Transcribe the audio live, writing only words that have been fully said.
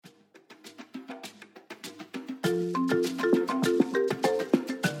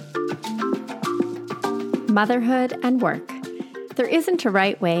motherhood, and work. There isn't a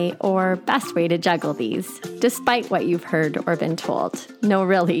right way or best way to juggle these, despite what you've heard or been told. No,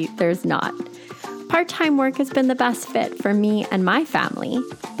 really, there's not. Part-time work has been the best fit for me and my family,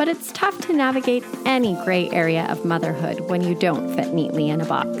 but it's tough to navigate any gray area of motherhood when you don't fit neatly in a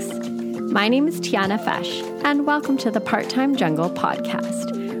box. My name is Tiana Fesh, and welcome to the Part-Time Jungle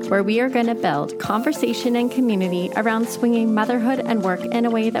podcast, where we are going to build conversation and community around swinging motherhood and work in a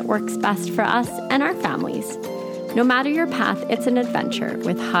way that works best for us and our families. No matter your path, it's an adventure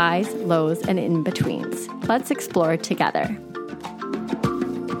with highs, lows, and in-betweens. Let's explore together.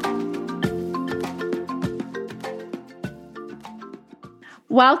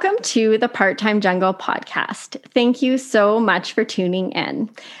 Welcome to the Part-Time Jungle podcast. Thank you so much for tuning in.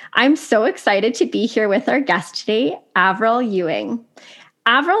 I'm so excited to be here with our guest today, Avril Ewing.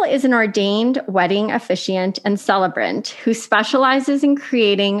 Avril is an ordained wedding officiant and celebrant who specializes in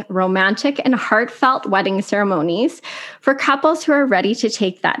creating romantic and heartfelt wedding ceremonies for couples who are ready to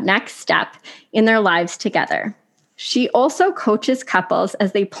take that next step in their lives together. She also coaches couples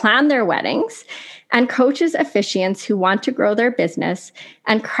as they plan their weddings and coaches officiants who want to grow their business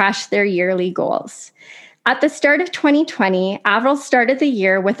and crush their yearly goals. At the start of 2020, Avril started the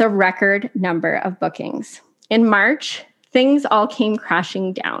year with a record number of bookings. In March, things all came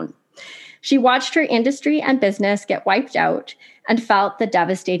crashing down. She watched her industry and business get wiped out and felt the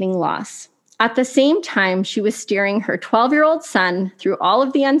devastating loss. At the same time, she was steering her 12-year-old son through all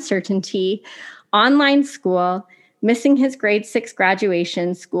of the uncertainty, online school, missing his grade 6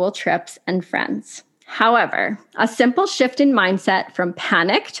 graduation, school trips, and friends. However, a simple shift in mindset from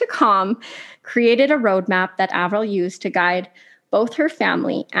panic to calm created a roadmap that Avril used to guide both her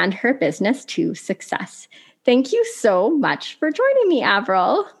family and her business to success. Thank you so much for joining me,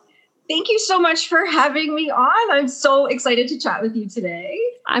 Avril. Thank you so much for having me on. I'm so excited to chat with you today.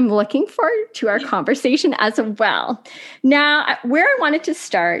 I'm looking forward to our conversation as well. Now, where I wanted to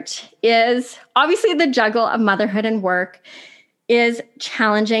start is obviously the juggle of motherhood and work is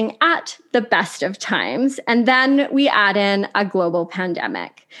challenging at the best of times. And then we add in a global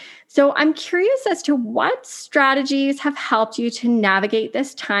pandemic. So I'm curious as to what strategies have helped you to navigate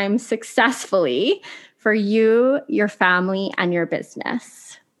this time successfully for you, your family, and your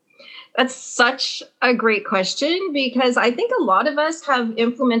business? That's such a great question because I think a lot of us have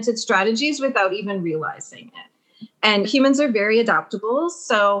implemented strategies without even realizing it. And humans are very adaptable.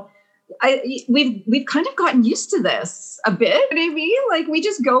 So we've kind of gotten used to this a bit, maybe. Like we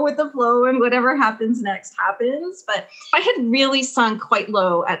just go with the flow and whatever happens next happens. But I had really sunk quite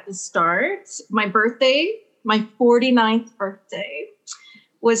low at the start. My birthday, my 49th birthday,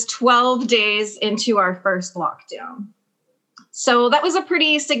 was 12 days into our first lockdown. So that was a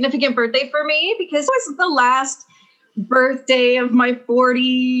pretty significant birthday for me because it was the last birthday of my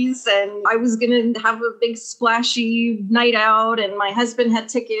 40s and I was going to have a big splashy night out and my husband had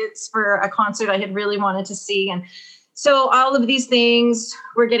tickets for a concert I had really wanted to see. And so all of these things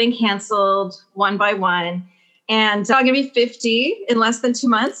were getting canceled one by one. And I'm going to be 50 in less than 2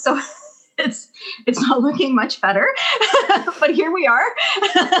 months. So it's not looking much better, but here we are.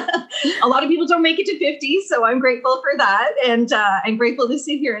 A lot of people don't make it to 50, so I'm grateful for that. And I'm grateful to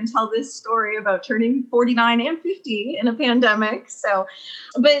sit here and tell this story about turning 49 and 50 in a pandemic.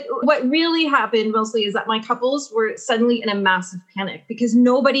 But what really happened mostly is that my couples were suddenly in a massive panic because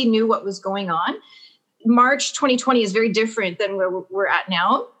nobody knew what was going on. March 2020 is very different than where we're at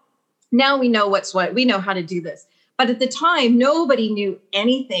now. Now we know what's what. We know how to do this. But at the time, nobody knew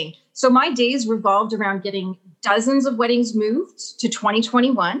anything. So my days revolved around getting dozens of weddings moved to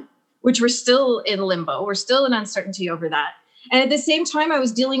 2021, which we're still in limbo. We're still in uncertainty over that. And at the same time, I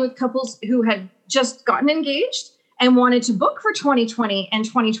was dealing with couples who had just gotten engaged and wanted to book for 2020 and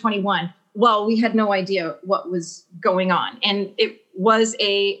 2021. Well, we had no idea what was going on. And it was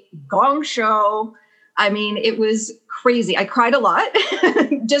a gong show. I mean, it was crazy. I cried a lot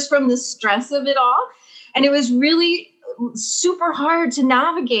just from the stress of it all. And it was really super hard to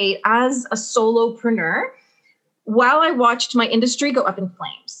navigate as a solopreneur while I watched my industry go up in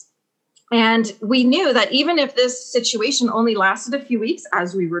flames. And we knew that even if this situation only lasted a few weeks,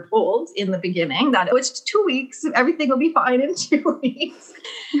 as we were told in the beginning, that it was 2 weeks, everything will be fine in 2 weeks,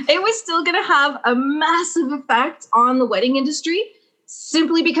 it was still going to have a massive effect on the wedding industry,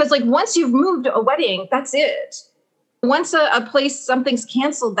 simply because like once you've moved a wedding, that's it. Once a place, something's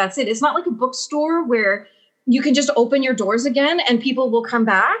canceled, that's it. It's not like a bookstore where you can just open your doors again and people will come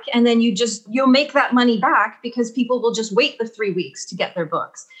back and then you'll make that money back because people will just wait the 3 weeks to get their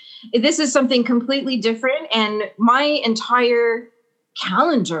books. This is something completely different. And my entire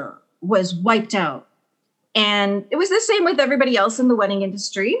calendar was wiped out. And it was the same with everybody else in the wedding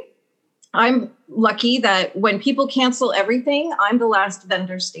industry. I'm lucky that when people cancel everything, I'm the last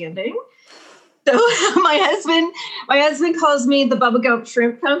vendor standing. So my husband calls me the Bubba Gump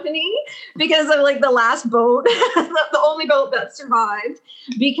Shrimp Company because I'm like the last boat, the only boat that survived.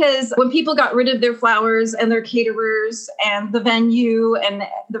 Because when people got rid of their flowers and their caterers and the venue and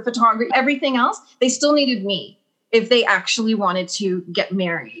the photography, everything else, they still needed me if they actually wanted to get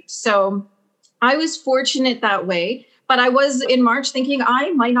married. So I was fortunate that way. But I was in March thinking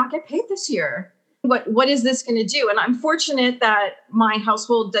I might not get paid this year. What is this going to do? And I'm fortunate that my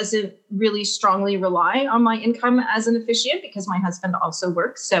household doesn't really strongly rely on my income as an officiant because my husband also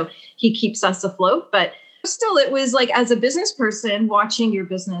works. So he keeps us afloat. But still, it was like, as a business person, watching your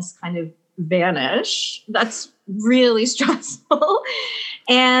business kind of vanish, that's really stressful.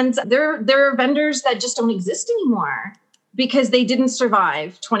 And there are vendors that just don't exist anymore because they didn't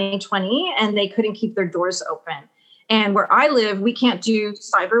survive 2020 and they couldn't keep their doors open. And where I live, we can't do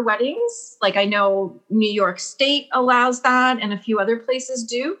cyber weddings. Like, I know New York State allows that and a few other places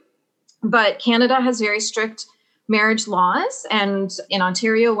do. But Canada has very strict marriage laws. And in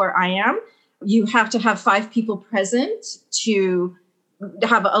Ontario, where I am, you have to have 5 people present to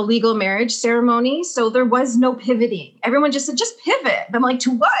have a legal marriage ceremony. So there was no pivoting. Everyone just said, just pivot. I'm like,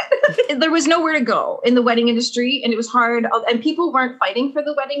 to what? There was nowhere to go in the wedding industry. And it was hard. And people weren't fighting for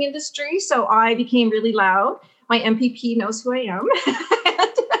the wedding industry. So I became really loud. My MPP knows who I am.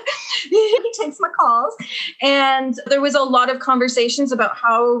 He takes my calls. And there was a lot of conversations about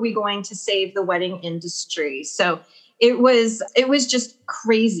how are we going to save the wedding industry. So it was just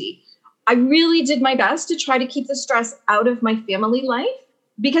crazy. I really did my best to try to keep the stress out of my family life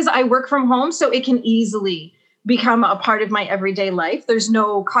because I work from home. So it can easily become a part of my everyday life. There's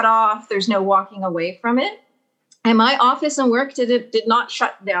no cutoff. There's no walking away from it. And my office and work did not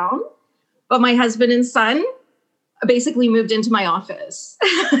shut down. But my husband and son basically moved into my office.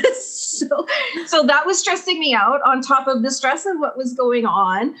 So that was stressing me out on top of the stress of what was going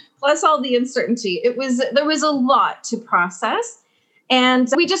on, plus all the uncertainty. There was a lot to process. And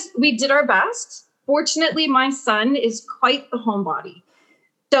we did our best. Fortunately, my son is quite the homebody.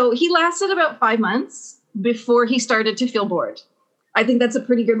 So he lasted about 5 months before he started to feel bored. I think that's a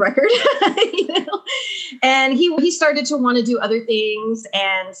pretty good record. And he started to want to do other things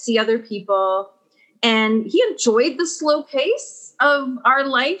and see other people. And he enjoyed the slow pace of our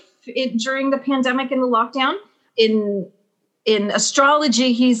life during the pandemic and the lockdown. In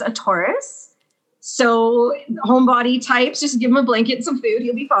astrology, he's a Taurus. So homebody types, just give him a blanket and some food,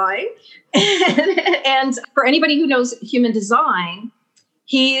 he'll be fine. And for anybody who knows human design,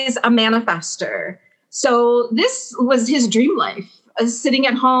 he's a manifester. So this was his dream life, sitting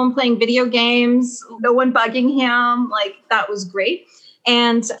at home playing video games, no one bugging him. Like, that was great.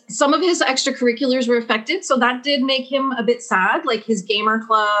 And some of his extracurriculars were affected. So that did make him a bit sad, like his gamer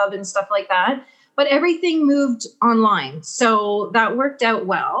club and stuff like that. But everything moved online. So that worked out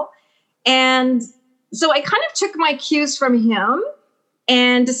well. And so I kind of took my cues from him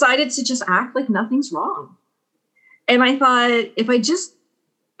and decided to just act like nothing's wrong. And I thought, if I just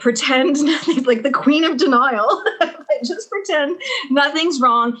pretend nothing, like the queen of denial, if I just pretend nothing's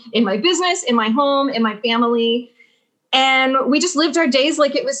wrong in my business, in my home, in my family. And we just lived our days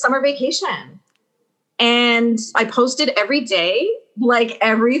like it was summer vacation. And I posted every day like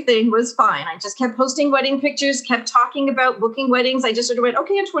everything was fine. I just kept posting wedding pictures, kept talking about booking weddings. I just sort of went,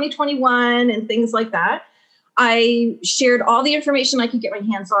 okay, in 2021 and things like that. I shared all the information I could get my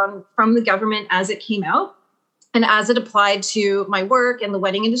hands on from the government as it came out and as it applied to my work and the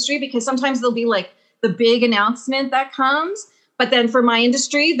wedding industry, because sometimes there'll be like the big announcement that comes. But then for my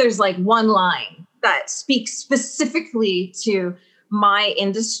industry, there's like one line that speaks specifically to my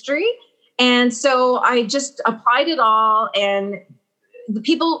industry. And so I just applied it all and the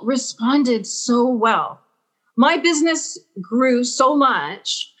people responded so well. My business grew so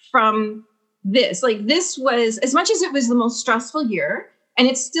much from this. Like, this was, as much as it was the most stressful year, and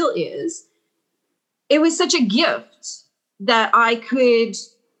it still is, it was such a gift that I could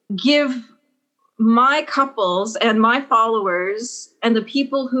give my couples and my followers and the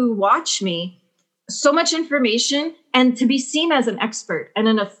people who watch me so much information, and to be seen as an expert and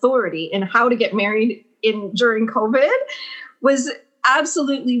an authority in how to get married during COVID was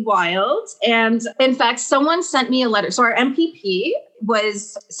absolutely wild. And in fact, someone sent me a letter. So our MPP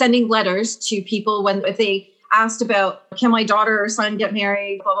was sending letters to people if they asked about, can my daughter or son get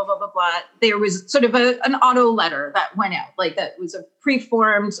married, blah, blah, blah, blah, blah. There was sort of an auto letter that went out, like that was a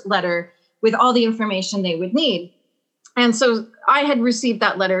preformed letter with all the information they would need. And so I had received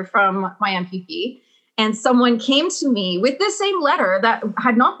that letter from my MPP, and someone came to me with the same letter that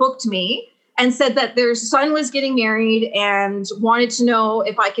had not booked me and said that their son was getting married and wanted to know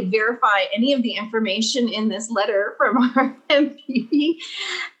if I could verify any of the information in this letter from our MPP.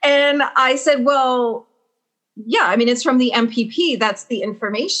 And I said, well, yeah, I mean, it's from the MPP. That's the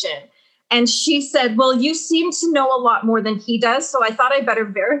information. And she said, well, you seem to know a lot more than he does, so I thought I better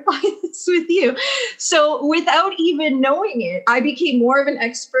verify this with you. So without even knowing it, I became more of an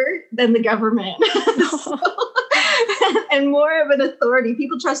expert than the government. And more of an authority.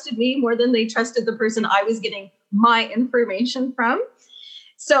 People trusted me more than they trusted the person I was getting my information from.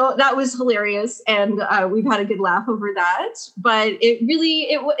 So that was hilarious. And we've had a good laugh over that. But it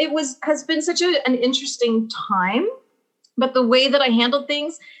has been such an interesting time. But the way that I handled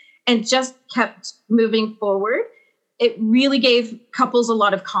things and just kept moving forward, it really gave couples a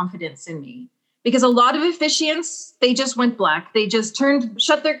lot of confidence in me. Because a lot of officiants, they just went black. They just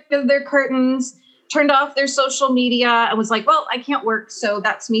shut their curtains, turned off their social media and was like, well, I can't work, so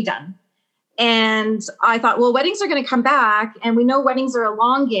that's me done. And I thought, well, weddings are going to come back. And we know weddings are a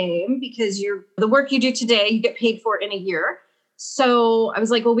long game because the work you do today, you get paid for in a year. So I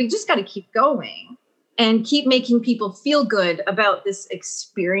was like, well, we just got to keep going and keep making people feel good about this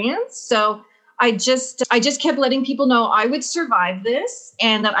experience. So I just kept letting people know I would survive this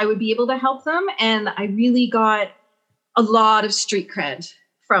and that I would be able to help them. And I really got a lot of street cred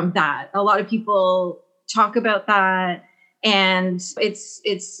from that. A lot of people talk about that, and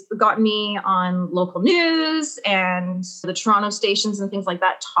it's got me on local news and the Toronto stations and things like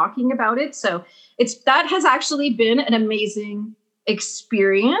that talking about it. So that has actually been an amazing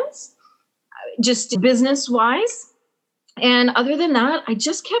experience, just business wise. And other than that, I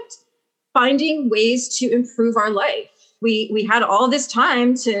just kept finding ways to improve our life. We had all this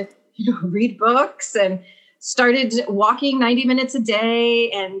time to read books and started walking 90 minutes a day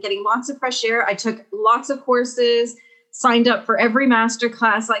and getting lots of fresh air. I took lots of courses, signed up for every master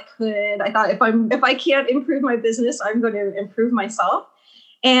class I could. I thought if I can't improve my business, I'm going to improve myself,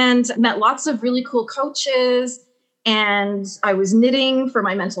 and met lots of really cool coaches. And I was knitting for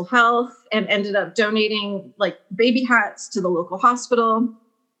my mental health and ended up donating like baby hats to the local hospital.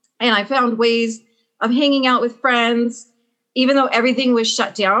 And I found ways of hanging out with friends. Even though everything was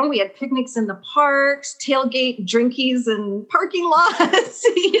shut down, we had picnics in the parks, tailgate drinkies and parking lots,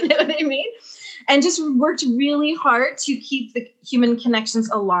 you know what I mean? And just worked really hard to keep the human connections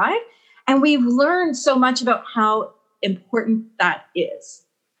alive. And we've learned so much about how important that is.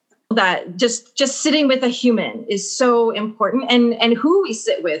 That just sitting with a human is so important, and who we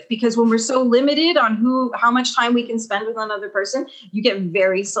sit with, because when we're so limited on how much time we can spend with another person, you get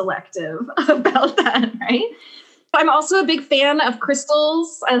very selective about that, right? I'm also a big fan of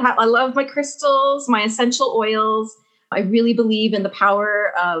crystals. I love my crystals, my essential oils. I really believe in the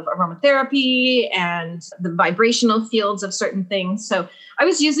power of aromatherapy and the vibrational fields of certain things. So I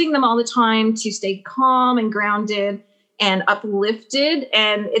was using them all the time to stay calm and grounded and uplifted.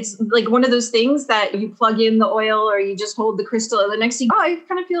 And it's like one of those things that you plug in the oil or you just hold the crystal and the next thing, I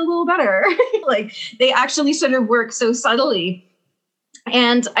kind of feel a little better. Like they actually sort of work so subtly.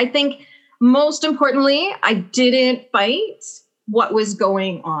 And I think most importantly, I didn't fight what was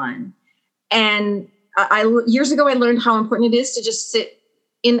going on. And years ago, I learned how important it is to just sit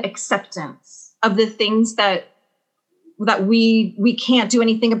in acceptance of the things that we can't do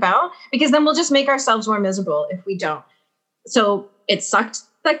anything about, because then we'll just make ourselves more miserable if we don't. So it sucked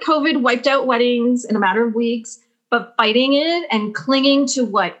that COVID wiped out weddings in a matter of weeks, but fighting it and clinging to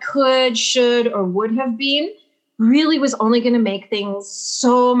what could, should, or would have been really was only going to make things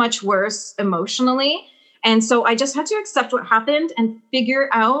so much worse emotionally. And so I just had to accept what happened and figure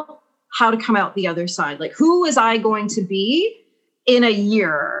out how to come out the other side. Like, who was I going to be in a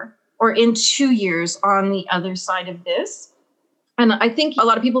year or in 2 years on the other side of this? And I think a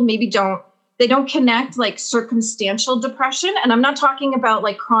lot of people maybe don't connect like circumstantial depression. And I'm not talking about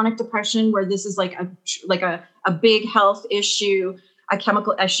like chronic depression where this is like a big health issue, a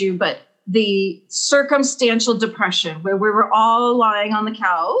chemical issue, but the circumstantial depression where we were all lying on the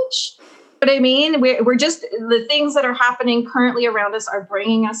couch. But I mean, we're just, the things that are happening currently around us are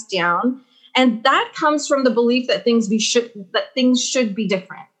bringing us down. And that comes from the belief that things should be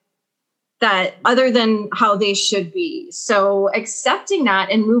different, that other than how they should be. So accepting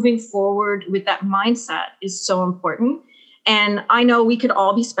that and moving forward with that mindset is so important. And I know we could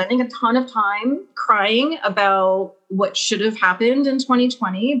all be spending a ton of time crying about what should have happened in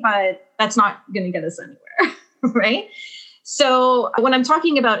 2020, but that's not going to get us anywhere, right? So when I'm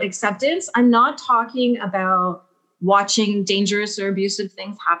talking about acceptance, I'm not talking about watching dangerous or abusive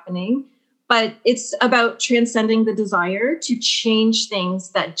things happening, but it's about transcending the desire to change things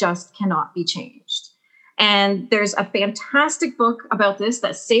that just cannot be changed. And there's a fantastic book about this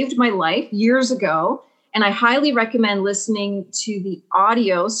that saved my life years ago. And I highly recommend listening to the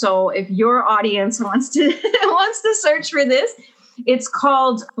audio. So if your audience wants to wants to search for this, it's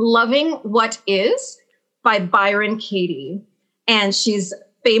called Loving What Is by Byron Katie. And she's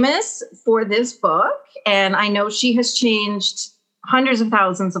famous for this book. And I know she has changed hundreds of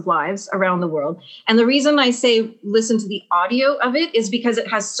thousands of lives around the world. And the reason I say listen to the audio of it is because it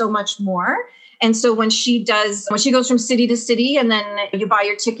has so much more. And so when she goes from city to city and then you buy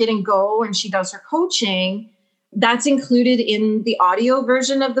your ticket and go and she does her coaching, that's included in the audio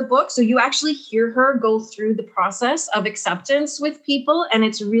version of the book. So you actually hear her go through the process of acceptance with people. And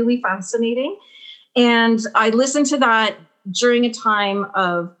it's really fascinating. And I listened to that during a time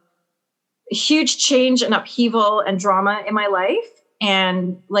of huge change and upheaval and drama in my life.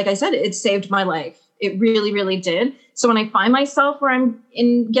 And like I said, it saved my life. It really, really did. So when I find myself where I'm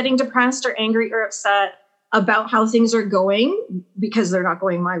getting depressed or angry or upset about how things are going because they're not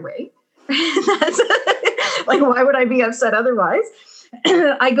going my way, that's like, why would I be upset otherwise?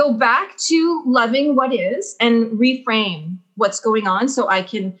 I go back to loving what is and reframe what's going on so I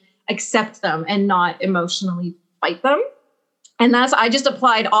can accept them and not emotionally fight them. And I just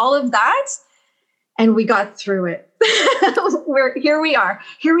applied all of that and we got through it. Here we are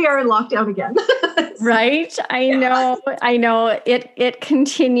in lockdown again. Right. I know it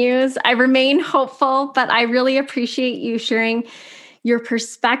continues. I remain hopeful, but I really appreciate you sharing your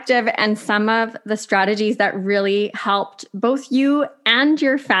perspective and some of the strategies that really helped both you and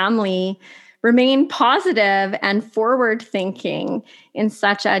your family remain positive and forward thinking in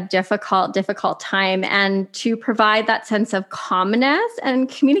such a difficult time, and to provide that sense of calmness and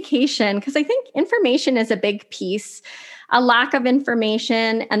communication. Because I think information is a big piece. A lack of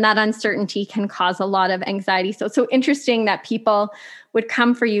information and that uncertainty can cause a lot of anxiety. So it's so interesting that people would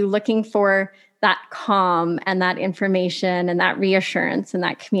come for you looking for that calm and that information and that reassurance and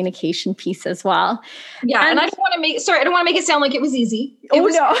that communication piece as well. Yeah. And I don't want to make it sound like it was easy. No.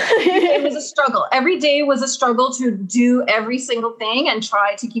 It was a struggle. Every day was a struggle to do every single thing and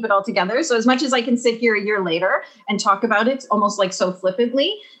try to keep it all together. So as much as I can sit here a year later and talk about it almost like so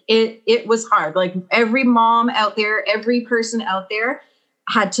flippantly, it was hard. Like every mom out there, every person out there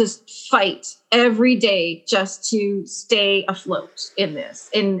had to fight every day just to stay afloat in this,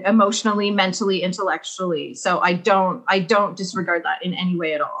 emotionally, mentally, intellectually. So I don't disregard that in any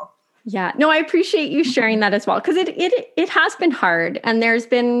way at all. Yeah, no, I appreciate you sharing that as well, because it has been hard, and there's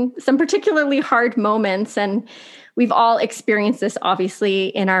been some particularly hard moments, and we've all experienced this obviously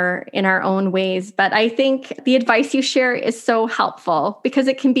in our own ways. But I think the advice you share is so helpful because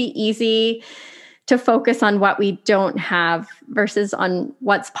it can be easy to focus on what we don't have versus on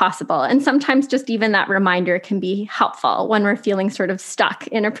what's possible. And sometimes just even that reminder can be helpful when we're feeling sort of stuck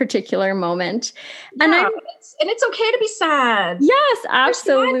in a particular moment. Yeah, and it's okay to be sad. Yes,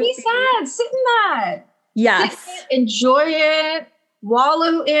 absolutely. Be sad. Sit in that. Yes. Sit in it, enjoy it.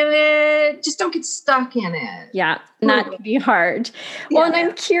 Wallow in it. Just don't get stuck in it. Yeah, that can be hard. Well, and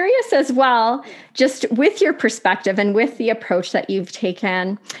I'm curious as well, just with your perspective and with the approach that you've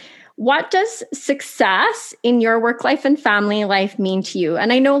taken, what does success in your work life and family life mean to you?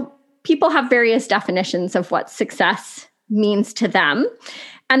 And I know people have various definitions of what success means to them.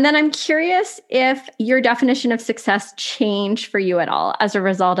 And then I'm curious if your definition of success changed for you at all as a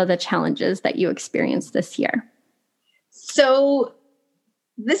result of the challenges that you experienced this year. So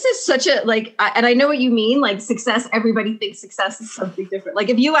this is such a, and I know what you mean, like success, everybody thinks success is something different. Like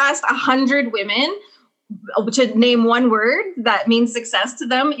if you asked 100 women to name one word that means success to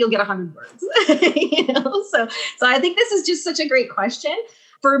them, you'll get 100 words. So I think this is just such a great question.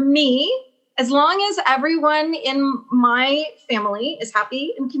 For me, as long as everyone in my family is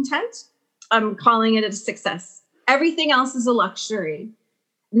happy and content, I'm calling it a success. Everything else is a luxury.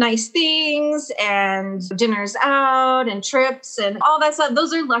 Nice things and dinners out and trips and all that stuff,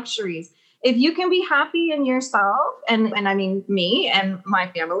 those are luxuries. If you can be happy in yourself, and I mean me and my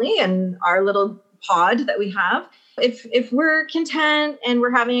family and our little pod that we have, if we're content and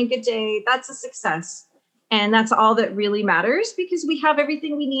we're having a good day, that's a success. And that's all that really matters, because we have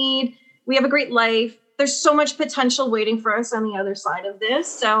everything we need. We have a great life. There's so much potential waiting for us on the other side of this.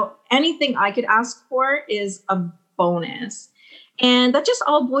 So anything I could ask for is a bonus. And that just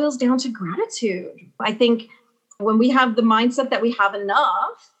all boils down to gratitude. I think when we have the mindset that we have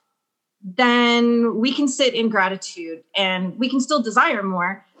enough, then we can sit in gratitude and we can still desire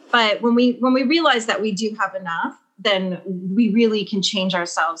more. But when we realize that we do have enough, then we really can change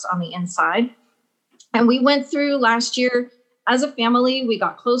ourselves on the inside. And we went through last year as a family, we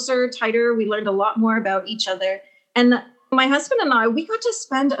got closer, tighter. We learned a lot more about each other. And My husband and I, we got to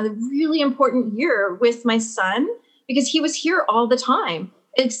spend a really important year with my son because he was here all the time.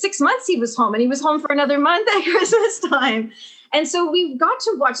 In 6 months he was home, and he was home for another month at Christmas time. And so we got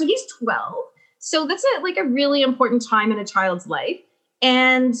to watch, so he's 12. So that's a really important time in a child's life.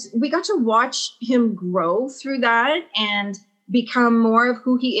 And we got to watch him grow through that and become more of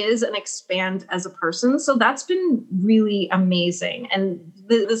who he is and expand as a person. So that's been really amazing. And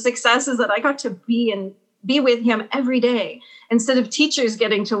the success is that I got to be with him every day instead of teachers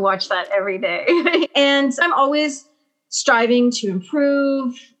getting to watch that every day. And I'm always striving to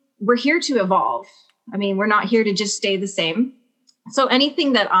improve. We're here to evolve. I mean, we're not here to just stay the same. So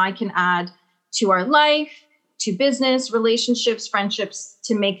anything that I can add to our life, to business, relationships, friendships,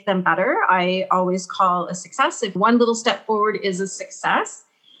 to make them better, I always call a success. If one little step forward is a success.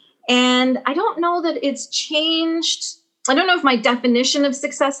 And I don't know that it's changed. I don't know if my definition of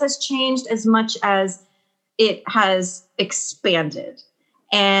success has changed as much as it has expanded.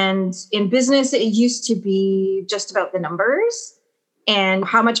 And in business, it used to be just about the numbers and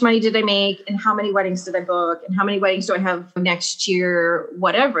how much money did I make and how many weddings did I book and how many weddings do I have next year,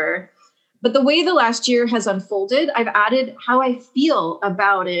 whatever. But the way the last year has unfolded, I've added how I feel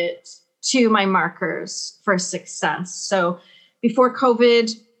about it to my markers for success. So before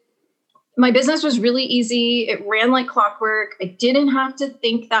COVID, my business was really easy. It ran like clockwork. I didn't have to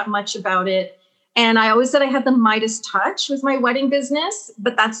think that much about it. And I always said I had the Midas touch with my wedding business,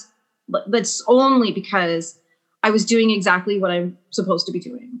 but that's only because I was doing exactly what I'm supposed to be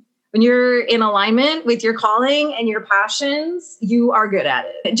doing. When you're in alignment with your calling and your passions, you are good at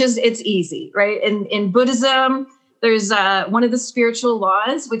it. It's easy, right? In Buddhism, there's one of the spiritual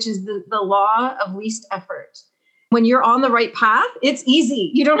laws, which is the law of least effort. When you're on the right path, it's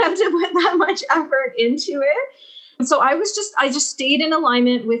easy. You don't have to put that much effort into it. So I just stayed in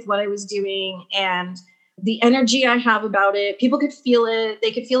alignment with what I was doing and the energy I have about it. People could feel it.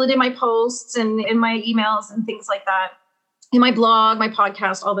 They could feel it in my posts and in my emails and things like that, in my blog, my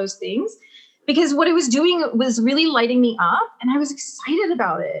podcast, all those things, because what I was doing was really lighting me up and I was excited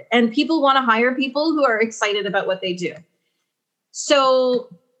about it. And people want to hire people who are excited about what they do.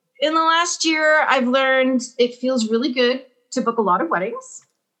 So in the last year, I've learned it feels really good to book a lot of weddings.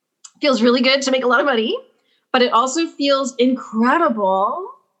 It feels really good to make a lot of money. But it also feels incredible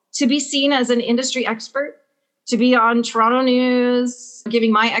to be seen as an industry expert, to be on Toronto News, giving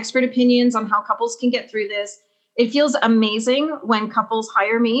my expert opinions on how couples can get through this. It feels amazing when couples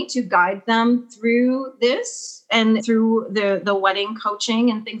hire me to guide them through this and through the wedding coaching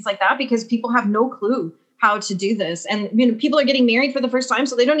and things like that, because people have no clue how to do this. And people are getting married for the first time,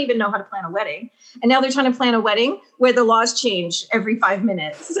 so they don't even know how to plan a wedding. And now they're trying to plan a wedding where the laws change every 5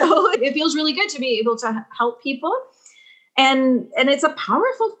 minutes. So it feels really good to be able to help people. And it's a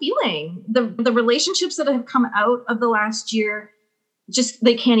powerful feeling. The relationships that have come out of the last year,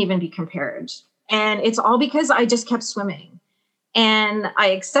 they can't even be compared. And it's all because I just kept swimming. And I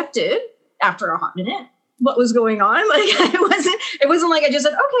accepted after a hot minute what was going on. Like it wasn't like I just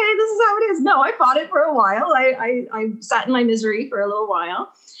said, okay, this is how it is. No, I fought it for a while. I sat in my misery for a little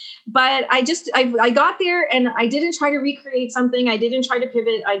while, but I got there and I didn't try to recreate something. I didn't try to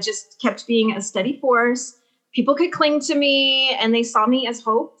pivot. I just kept being a steady force. People could cling to me and they saw me as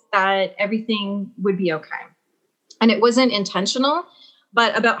hope that everything would be okay. And it wasn't intentional,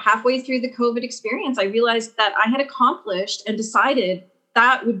 but about halfway through the COVID experience, I realized that I had accomplished and decided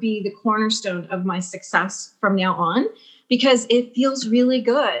that would be the cornerstone of my success from now on, because it feels really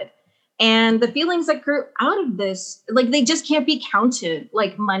good. And the feelings that grew out of this, they just can't be counted,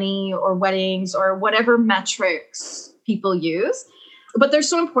 like money or weddings or whatever metrics people use, but they're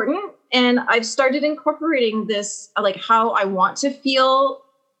so important. And I've started incorporating this, like how I want to feel,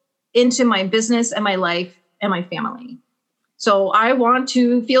 into my business and my life and my family. So I want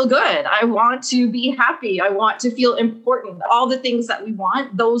to feel good. I want to be happy. I want to feel important. All the things that we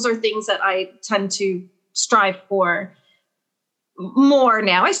want, those are things that I tend to strive for more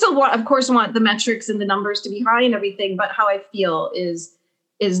now. I still want the metrics and the numbers to be high and everything, but how I feel is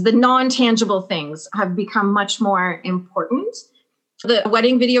the non-tangible things have become much more important. The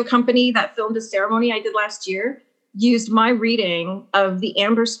wedding video company that filmed a ceremony I did last year used my reading of the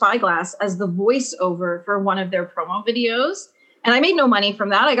Amber Spyglass as the voiceover for one of their promo videos. And I made no money from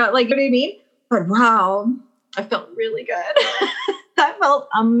that. I got you know what I mean? But wow, I felt really good. That felt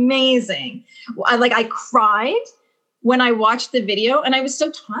amazing. I cried when I watched the video and I was so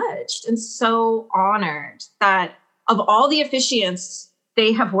touched and so honored that of all the officiants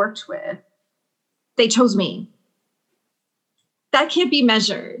they have worked with, they chose me. That can't be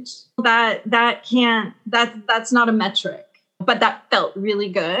measured. That's not a metric. But that felt really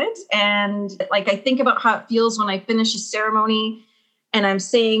good. And like, I think about how it feels when I finish a ceremony and I'm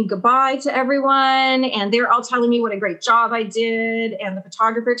saying goodbye to everyone and they're all telling me what a great job I did. And the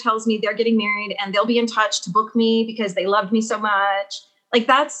photographer tells me they're getting married and they'll be in touch to book me because they loved me so much. Like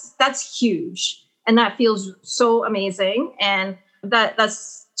that's huge. And that feels so amazing. And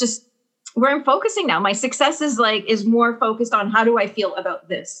that's just where I'm focusing now. My success is more focused on how do I feel about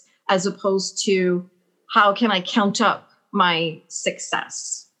this as opposed to how can I count up my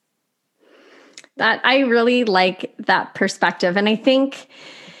success. That I really like that perspective. And I think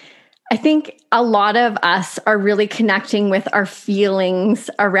a lot of us are really connecting with our feelings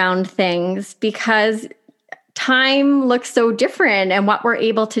around things because time looks so different and what we're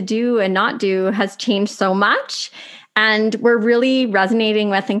able to do and not do has changed so much. And we're really resonating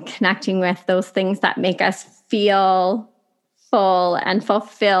with and connecting with those things that make us feel full and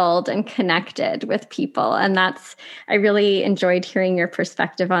fulfilled and connected with people. And I really enjoyed hearing your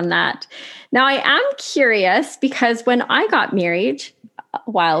perspective on that. Now, I am curious because when I got married a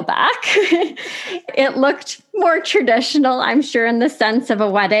while back, it looked more traditional, I'm sure, in the sense of a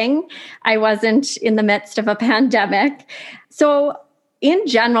wedding. I wasn't in the midst of a pandemic. So in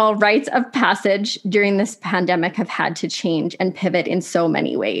general, rites of passage during this pandemic have had to change and pivot in so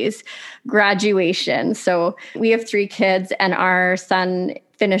many ways. Graduation. So we have 3 kids and our son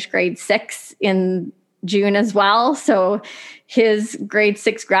finished grade 6 in June as well. So his grade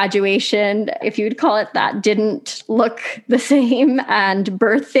 6 graduation, if you'd call it that, didn't look the same. And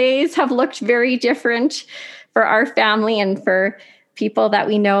birthdays have looked very different for our family and for people that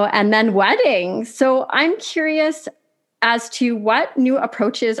we know. And then weddings. So I'm curious as to what new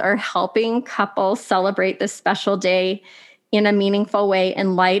approaches are helping couples celebrate this special day in a meaningful way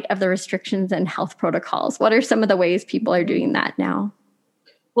in light of the restrictions and health protocols. What are some of the ways people are doing that now?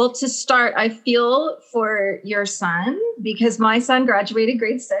 Well, to start, I feel for your son because my son graduated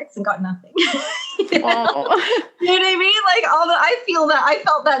grade 6 and got nothing. You know what I mean? Like I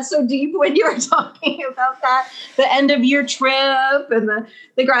felt that so deep when you were talking about that, the end of year trip and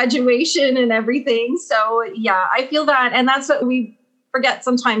the graduation and everything. So yeah, I feel that. And that's what we forget.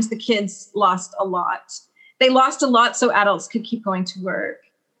 Sometimes the kids lost a lot. They lost a lot so adults could keep going to work.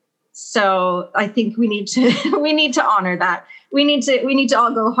 So I think we need to honor that. We need to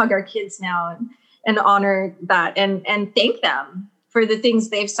all go hug our kids now and honor that and thank them for the things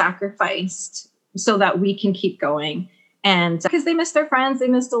they've sacrificed so that we can keep going. And because they missed their friends, they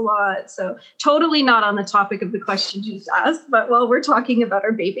missed a lot. So totally not on the topic of the question you just asked, but while we're talking about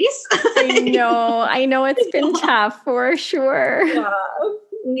our babies. I know it's been tough for sure.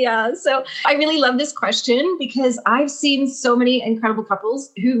 Yeah. So I really love this question because I've seen so many incredible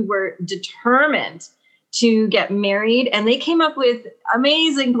couples who were determined to get married and they came up with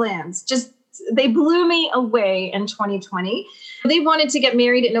amazing plans. They blew me away in 2020. They wanted to get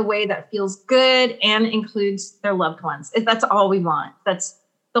married in a way that feels good and includes their loved ones. That's all we want. That's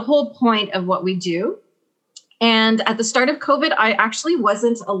the whole point of what we do. And at the start of COVID, I actually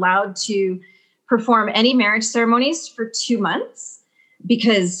wasn't allowed to perform any marriage ceremonies for 2 months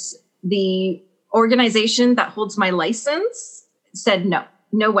because the organization that holds my license said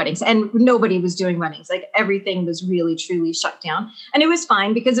no weddings, and nobody was doing weddings. Like everything was really, truly shut down. And it was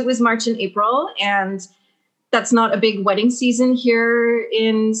fine because it was March and April, and that's not a big wedding season here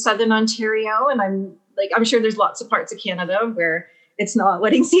in Southern Ontario. And I'm sure there's lots of parts of Canada where it's not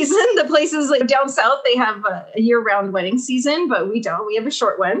wedding season. The places like down south, they have a year-round wedding season, but we don't. We have a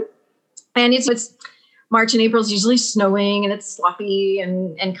short one. And it's March and April is usually snowing and it's sloppy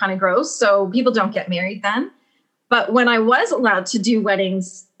and kind of gross. So people don't get married then. But when I was allowed to do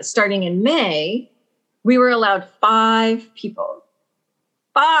weddings starting in May, we were allowed 5 people.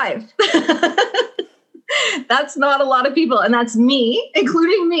 5. That's not a lot of people. And that's me,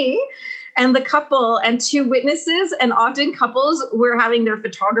 including me, and the couple and 2 witnesses. And often couples were having their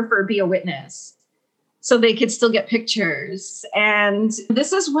photographer be a witness so they could still get pictures. And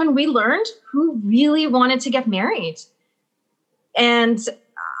this is when we learned who really wanted to get married. And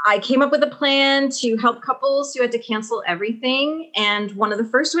I came up with a plan to help couples who had to cancel everything. And one of the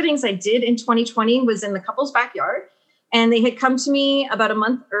first weddings I did in 2020 was in the couple's backyard. And they had come to me about a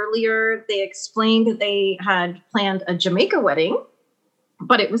month earlier. They explained that they had planned a Jamaica wedding,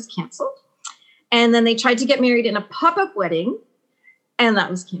 but it was canceled. And then they tried to get married in a pop-up wedding, and that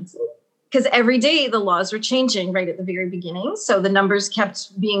was canceled. Because every day the laws were changing right at the very beginning. So the numbers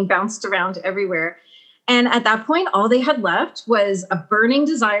kept being bounced around everywhere. And at that point, all they had left was a burning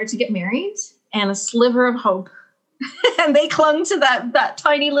desire to get married and a sliver of hope. And they clung to that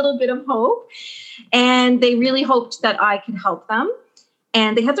tiny little bit of hope. And they really hoped that I could help them.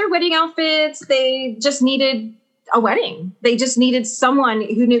 And they had their wedding outfits. They just needed a wedding. They just needed someone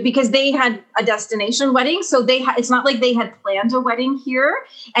who knew, because they had a destination wedding. So it's not like they had planned a wedding here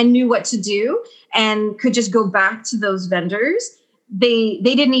and knew what to do and could just go back to those vendors. They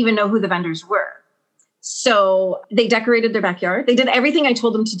didn't even know who the vendors were. So they decorated their backyard. They did everything I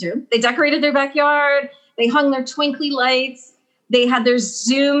told them to do. They decorated their backyard. They hung their twinkly lights. They had their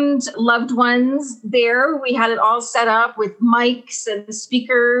Zoomed loved ones there. We had it all set up with mics and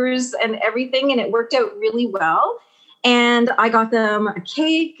speakers and everything, and it worked out really well. And I got them a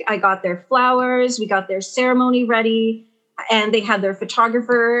cake. I got their flowers. We got their ceremony ready, and they had their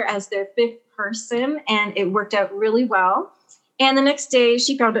photographer as their fifth person, and it worked out really well. And the next day,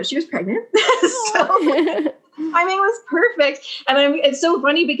 she found out she was pregnant. So I mean, it was perfect. And it's so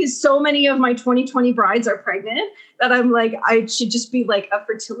funny because so many of my 2020 brides are pregnant that I'm like, I should just be like a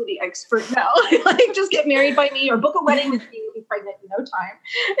fertility expert now. Like, just get married by me or book a wedding with me, you'll be pregnant in no time.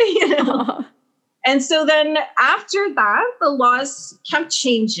 You know? Aww. And so then after that, the laws kept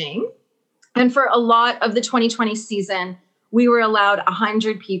changing. And for a lot of the 2020 season, we were allowed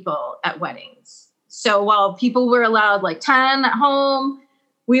 100 people at weddings. So while people were allowed like 10 at home,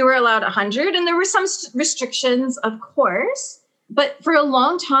 we were allowed 100, and there were some restrictions, of course, but for a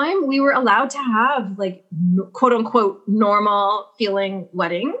long time, we were allowed to have like quote unquote normal feeling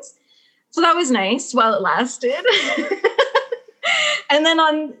weddings. So that was nice while it lasted. And then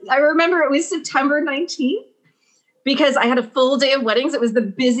I remember it was September 19th because I had a full day of weddings. It was the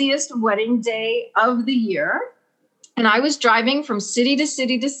busiest wedding day of the year. And I was driving from city to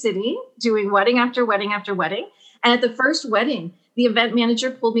city to city, doing wedding after wedding after wedding. And at the first wedding, the event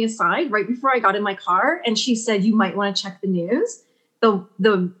manager pulled me aside right before I got in my car. And she said, you might want to check the news.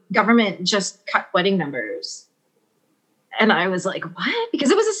 The government just cut wedding numbers. And I was like, what?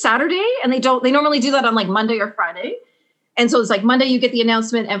 Because it was a Saturday and they normally do that on like Monday or Friday. And so it's like Monday you get the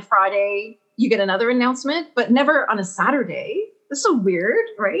announcement and Friday you get another announcement, but never on a Saturday. That's so weird,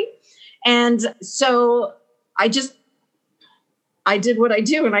 right? And so I did what I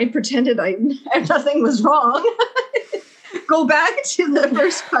do and I pretended nothing was wrong. Go back to the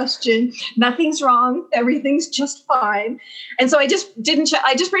first question. Nothing's wrong. Everything's just fine. And so I just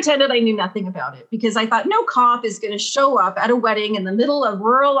I just pretended I knew nothing about it because I thought no cop is going to show up at a wedding in the middle of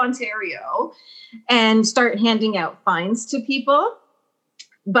rural Ontario and start handing out fines to people.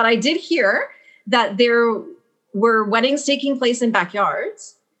 But I did hear that there were weddings taking place in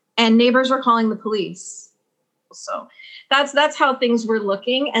backyards and neighbors were calling the police. So that's how things were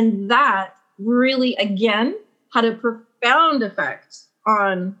looking. And that really, again, had a profound effect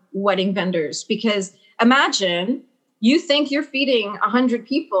on wedding vendors, because imagine you think you're feeding 100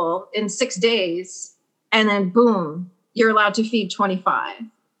 people in 6 days and then boom, you're allowed to feed 25.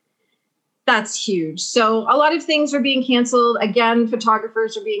 That's huge. So a lot of things were being canceled. Again,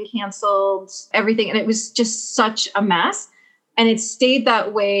 photographers were being canceled, everything. And it was just such a mess. And it stayed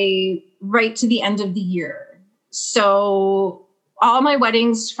that way right to the end of the year. So all my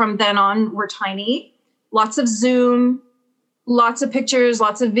weddings from then on were tiny, lots of Zoom, lots of pictures,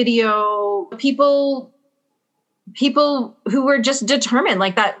 lots of video, people who were just determined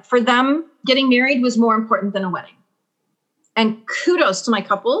like that for them, getting married was more important than a wedding. And kudos to my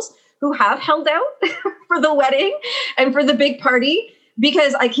couples who have held out for the wedding and for the big party,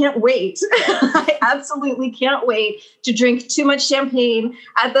 because I can't wait. I absolutely can't wait to drink too much champagne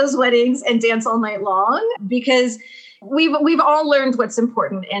at those weddings and dance all night long, because we've all learned what's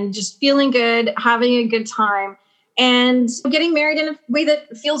important, and just feeling good, having a good time, and getting married in a way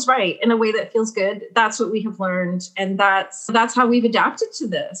that feels right, in a way that feels good. That's what we have learned. And that's how we've adapted to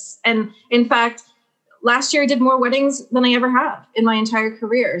this. And in fact, last year I did more weddings than I ever have in my entire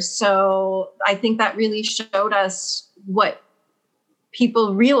career. So I think that really showed us what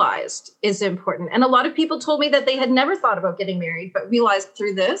people realized is important. And a lot of people told me that they had never thought about getting married, but realized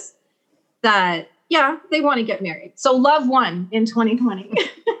through this that, yeah, they want to get married. So love won in 2020.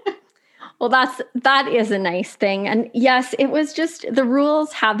 Well, that is a nice thing. And yes, it was just, the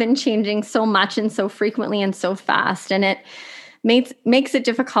rules have been changing so much and so frequently and so fast. And it makes it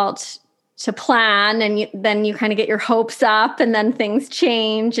difficult to plan. And then you kind of get your hopes up and then things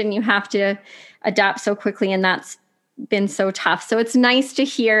change and you have to adapt so quickly. And that's been so tough. So it's nice to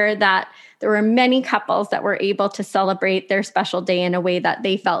hear that there were many couples that were able to celebrate their special day in a way that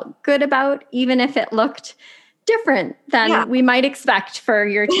they felt good about, even if it looked different than we might expect for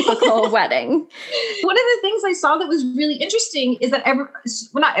your typical wedding. One of the things I saw that was really interesting is that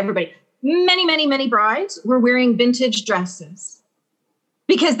not everybody, many brides were wearing vintage dresses,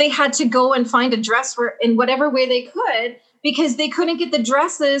 because they had to go and find a dress in whatever way they could, because they couldn't get the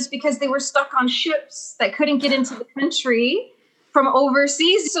dresses because they were stuck on ships that couldn't get into the country from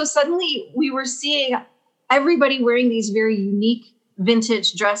overseas. So suddenly we were seeing everybody wearing these very unique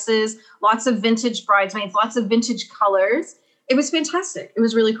vintage dresses, lots of vintage bridesmaids, lots of vintage colors. It was fantastic. It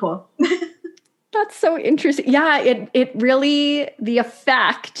was really cool. That's so interesting. Yeah, it really, the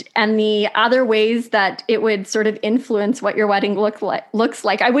effect and the other ways that it would sort of influence what your wedding looks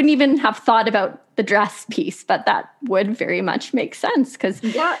like. I wouldn't even have thought about the dress piece, but that would very much make sense because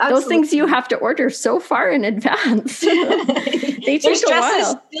those things you have to order so far in advance. They take There's a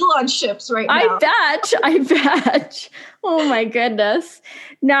dresses while. still on ships right now. I bet. Oh my goodness.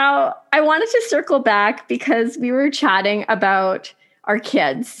 Now, I wanted to circle back because we were chatting about our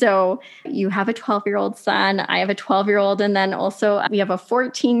kids. So you have a 12-year-old son, I have a 12-year-old, and then also we have a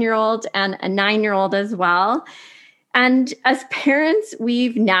 14-year-old and a 9-year-old as well. And as parents,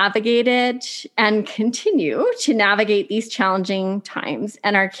 we've navigated and continue to navigate these challenging times,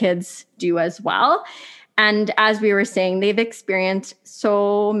 and our kids do as well. And as we were saying, they've experienced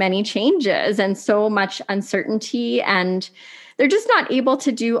so many changes and so much uncertainty, and they're just not able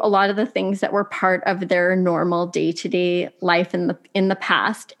to do a lot of the things that were part of their normal day-to-day life in the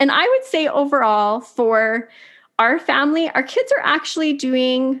past. And I would say overall for our family, our kids are actually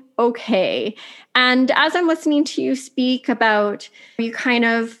doing okay. And as I'm listening to you speak about, you kind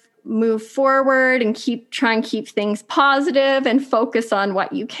of move forward and try and keep things positive and focus on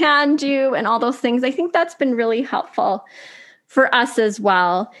what you can do and all those things. I think that's been really helpful for us as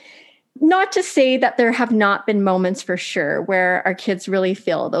well. Not to say that there have not been moments for sure where our kids really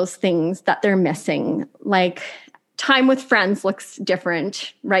feel those things that they're missing, like time with friends looks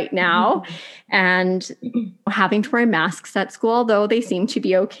different right now, and having to wear masks at school, though they seem to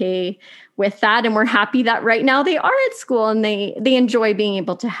be okay with that. And we're happy that right now they are at school and they enjoy being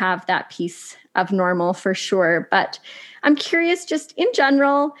able to have that piece of normal for sure. But I'm curious, just in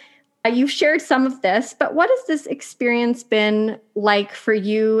general, you've shared some of this, but what has this experience been like for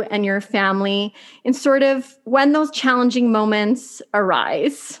you and your family in sort of when those challenging moments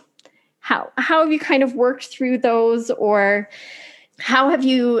arise? How have you kind of worked through those, or how have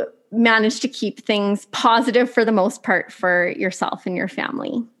you managed to keep things positive for the most part for yourself and your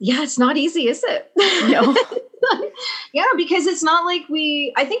family? Yeah, it's not easy, is it? No. Yeah, because it's not like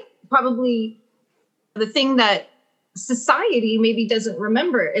I think probably the thing that society maybe doesn't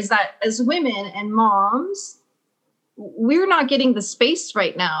remember is that as women and moms, we're not getting the space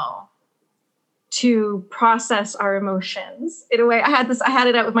right now to process our emotions. In a way, I had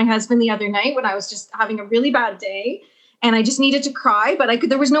it out with my husband the other night when I was just having a really bad day and I just needed to cry, but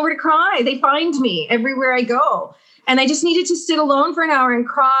there was nowhere to cry. They find me everywhere I go. And I just needed to sit alone for an hour and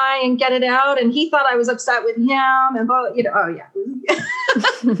cry and get it out. And he thought I was upset with him and, oh yeah.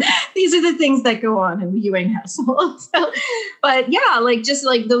 These are the things that go on in the Ewing household. But yeah, just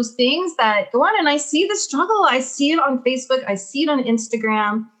those things that go on. And I see the struggle. I see it on Facebook. I see it on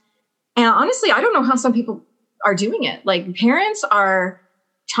Instagram. And honestly, I don't know how some people are doing it. Like parents are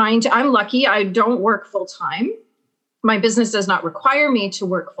I'm lucky. I don't work full time. My business does not require me to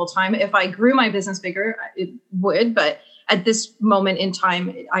work full time. If I grew my business bigger, it would. But at this moment in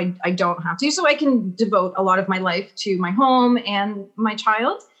time, I don't have to. So I can devote a lot of my life to my home and my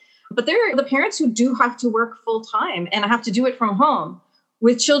child. But there are the parents who do have to work full time and have to do it from home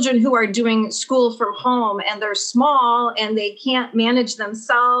with children who are doing school from home and they're small and they can't manage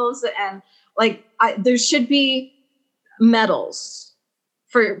themselves. And there should be medals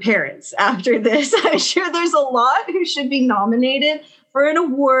for parents after this. I'm sure there's a lot who should be nominated for an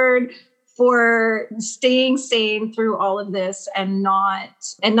award for staying sane through all of this and not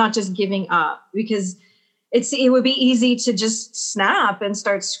just giving up, because it would be easy to just snap and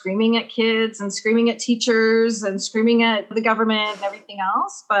start screaming at kids and screaming at teachers and screaming at the government and everything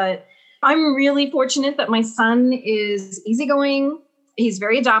else. But I'm really fortunate that my son is easygoing. He's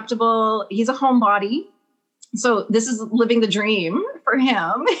very adaptable. He's a homebody. So this is living the dream for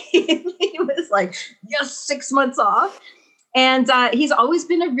him. He was like, yes, 6 months off. And he's always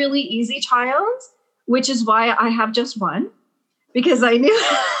been a really easy child, which is why I have just one, because I knew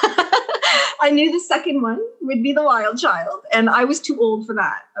I knew the second one would be the wild child. And I was too old for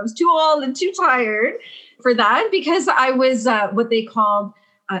that. I was too old and too tired for that because I was what they called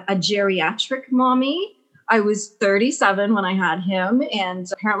a geriatric mommy. I was 37 when I had him. And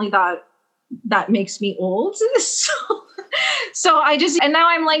apparently that makes me old. So and now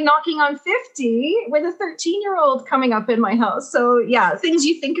I'm knocking on 50 with a 13-year-old coming up in my house. So yeah, things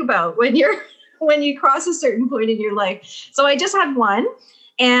you think about when you cross a certain point in your life. So I just had one.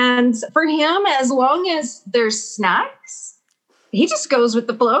 And for him, as long as there's snacks, he just goes with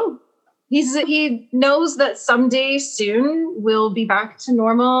the flow. He knows that someday soon we'll be back to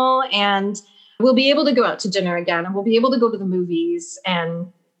normal and we'll be able to go out to dinner again and we'll be able to go to the movies.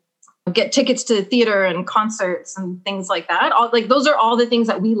 And get tickets to theater and concerts and things like that. All, like those are all the things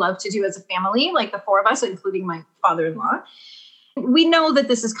that we love to do as a family, like the four of us, including my father-in-law. We know that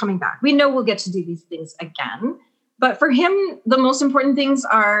this is coming back. We know we'll get to do these things again. But for him, the most important things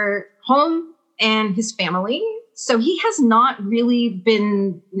are home and his family. So he has not really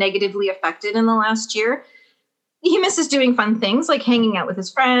been negatively affected in the last year. He misses doing fun things like hanging out with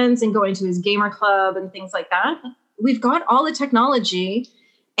his friends and going to his gamer club and things like that. We've got all the technology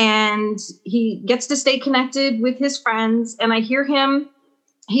and he gets to stay connected with his friends. And I hear him,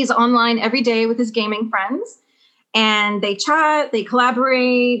 he's online every day with his gaming friends and they chat, they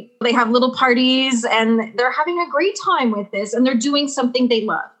collaborate, they have little parties and they're having a great time with this and they're doing something they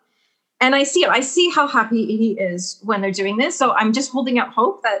love. And I see how happy he is when they're doing this. So I'm just holding out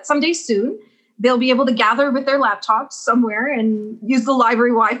hope that someday soon they'll be able to gather with their laptops somewhere and use the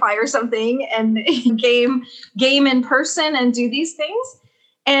library Wi-Fi or something and game in person and do these things.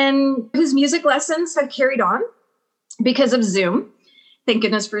 And his music lessons have carried on because of Zoom. Thank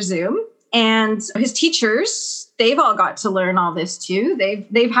goodness for Zoom. And his teachers, they've all got to learn all this too.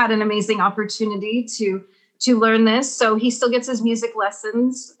 They've had an amazing opportunity to learn this. So he still gets his music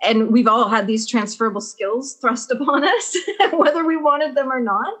lessons. And we've all had these transferable skills thrust upon us, whether we wanted them or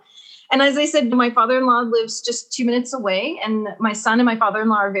not. And as I said, my father-in-law lives just 2 minutes away, and my son and my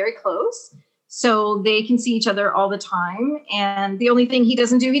father-in-law are very close. So they can see each other all the time. And the only thing he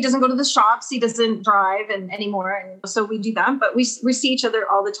doesn't do, he doesn't go to the shops, he doesn't drive anymore. And so we do that, but we see each other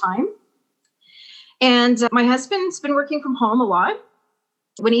all the time. And my husband's been working from home a lot.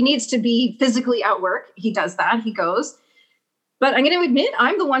 When he needs to be physically at work, he does that, he goes. But I'm going to admit,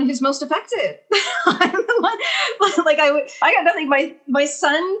 I'm the one who's most affected. I'm the one, like I got nothing. My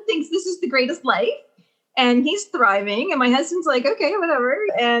son thinks this is the greatest life and he's thriving. And my husband's like, okay, whatever.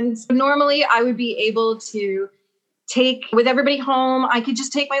 And normally I would be able to take with everybody home. I could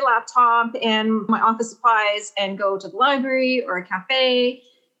just take my laptop and my office supplies and go to the library or a cafe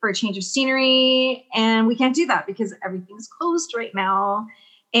for a change of scenery. And we can't do that because everything's closed right now.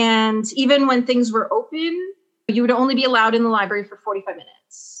 And even when things were open, you would only be allowed in the library for 45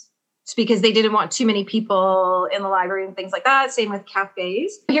 minutes. It's because they didn't want too many people in the library and things like that. Same with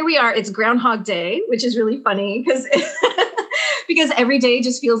cafes. Here we are. It's Groundhog Day, which is really funny because because every day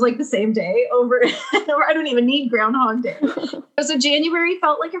just feels like the same day over and over. I don't even need Groundhog Day. So January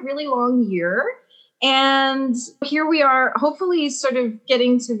felt like a really long year. And here we are, hopefully sort of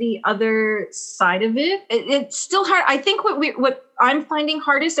getting to the other side of it. It's still hard. I think what I'm finding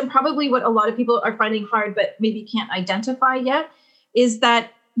hardest, and probably what a lot of people are finding hard, but maybe can't identify yet, is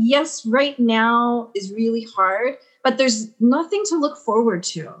that, yes, right now is really hard, but there's nothing to look forward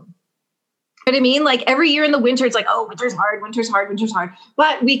to. You know what I mean? Like every year in the winter, it's like, oh, winter's hard.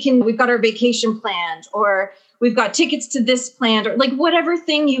 But we've got our vacation planned, or we've got tickets to this planned, or like whatever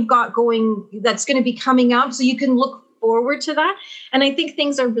thing you've got going that's going to be coming up. So you can look forward to that. And I think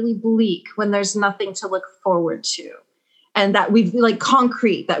things are really bleak when there's nothing to look forward to. And that we've like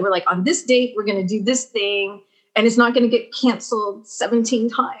concrete that we're like, on this date, we're going to do this thing. And it's not going to get canceled 17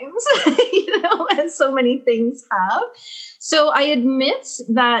 times, as so many things have. So I admit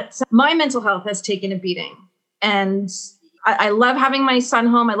that my mental health has taken a beating. And I love having my son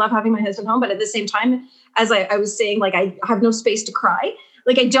home. I love having my husband home. But at the same time, as I was saying, like, I have no space to cry.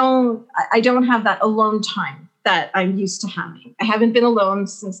 Like, I don't have that alone time that I'm used to having. I haven't been alone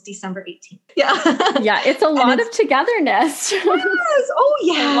since December 18th. Yeah. Yeah. It's a lot of togetherness. Yes. Oh,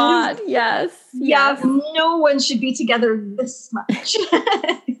 yes. A lot. Yes. Yeah. Yes. No one should be together this much.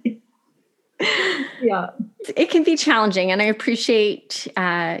 Yeah. It can be challenging. And I appreciate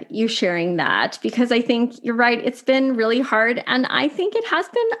you sharing that, because I think you're right. It's been really hard. And I think it has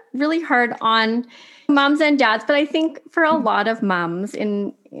been really hard on moms and dads, but I think for a lot of moms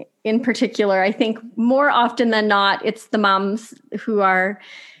in particular, I think more often than not, it's the moms who are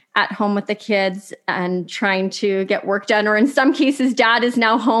at home with the kids and trying to get work done. Or in some cases, dad is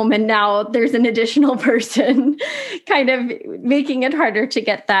now home and now there's an additional person kind of making it harder to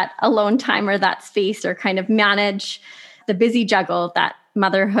get that alone time or that space, or kind of manage the busy juggle that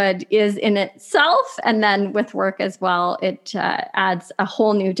motherhood is in itself. And then with work as well, it adds a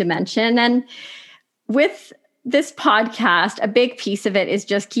whole new dimension. And with this podcast, a big piece of it is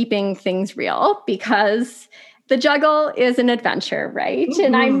just keeping things real, because the juggle is an adventure, right?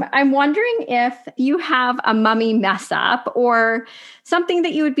 Mm-hmm. And I'm wondering if you have a mummy mess up or something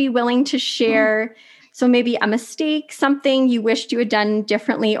that you would be willing to share. Mm-hmm. So maybe a mistake, something you wished you had done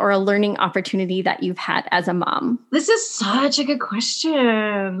differently, or a learning opportunity that you've had as a mom. This is such a good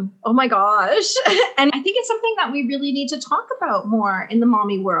question. Oh my gosh. And I think it's something that we really need to talk about more in the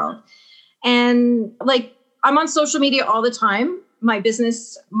mommy world. And like, I'm on social media all the time. my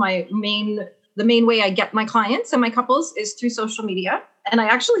business, the main way I get my clients and my couples is through social media. And I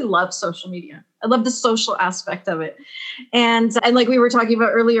actually love social media. I love the social aspect of it. And like we were talking about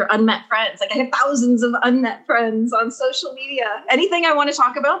earlier, unmet friends. Like I have thousands of unmet friends on social media. Anything I want to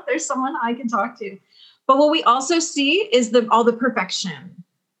talk about, there's someone I can talk to. But what we also see is all the perfection.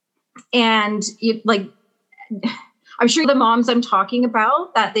 And I'm sure the moms I'm talking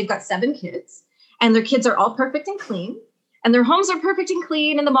about, that they've got 7 kids and their kids are all perfect and clean and their homes are perfect and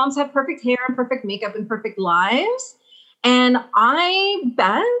clean and the moms have perfect hair and perfect makeup and perfect lives. And I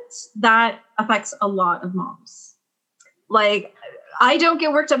bet that affects a lot of moms. Like, I don't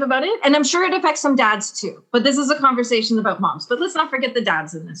get worked up about it. And I'm sure it affects some dads too. But this is a conversation about moms. But let's not forget the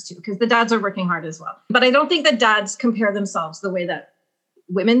dads in this too, because the dads are working hard as well. But I don't think that dads compare themselves the way that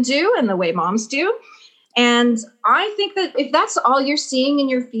women do and the way moms do. And I think that if that's all you're seeing in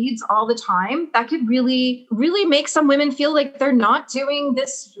your feeds all the time, that could really, really make some women feel like they're not doing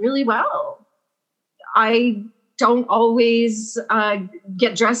this really well. I don't always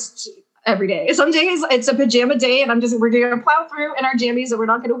get dressed every day. Some days it's a pajama day and we're going to plow through in our jammies and we're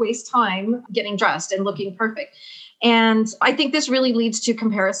not going to waste time getting dressed and looking perfect. And I think this really leads to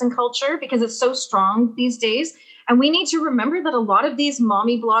comparison culture because it's so strong these days. And we need to remember that a lot of these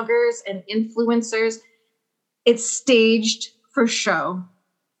mommy bloggers and influencers, it's staged for show.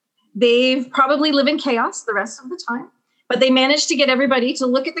 They've probably live in chaos the rest of the time, but they managed to get everybody to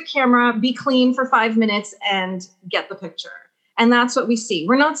look at the camera, be clean for 5 minutes and get the picture. And that's what we see.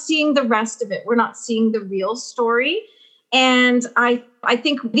 We're not seeing the rest of it. We're not seeing the real story. And I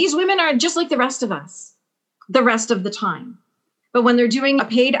think these women are just like the rest of us, the rest of the time. But when they're doing a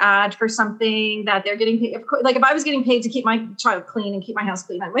paid ad for something that they're getting paid, like if I was getting paid to keep my child clean and keep my house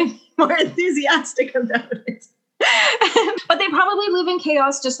clean, I'm way more enthusiastic about it. But they probably live in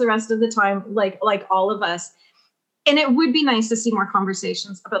chaos just the rest of the time, like all of us. And it would be nice to see more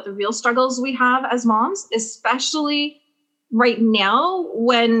conversations about the real struggles we have as moms, especially right now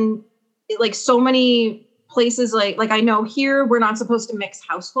when like so many places, like I know here, we're not supposed to mix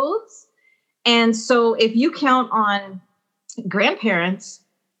households. And so if you count on grandparents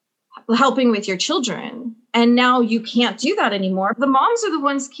helping with your children, and now you can't do that anymore, the moms are the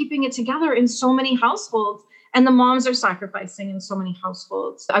ones keeping it together in so many households. And the moms are sacrificing in so many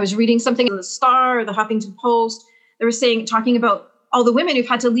households. I was reading something in the Star or the Huffington Post. They were talking about all the women who've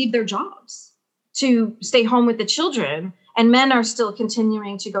had to leave their jobs to stay home with the children, and men are still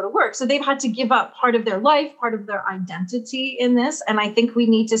continuing to go to work. So they've had to give up part of their life, part of their identity in this. And I think we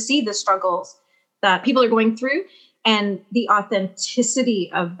need to see the struggles that people are going through and the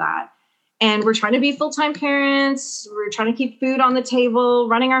authenticity of that. And we're trying to be full-time parents. We're trying to keep food on the table,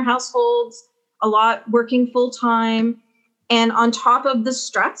 running our households a lot, working full-time, and on top of the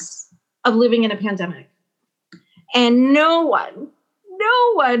stress of living in a pandemic. And no one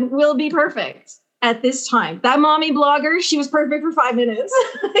will be perfect at this time. That mommy blogger, she was perfect for 5 minutes.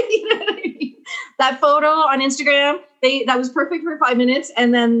 You know what I mean? That photo on Instagram, that was perfect for 5 minutes.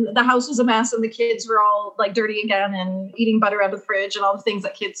 And then the house was a mess and the kids were all like dirty again and eating butter out of the fridge and all the things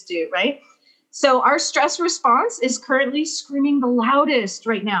that kids do, right? So our stress response is currently screaming the loudest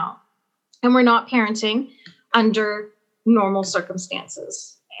right now. And we're not parenting under normal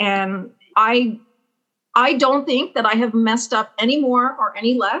circumstances. And I don't think that I have messed up any more or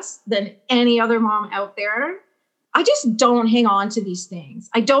any less than any other mom out there. I just don't hang on to these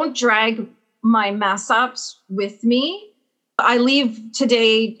things. I don't drag my mess ups with me. I leave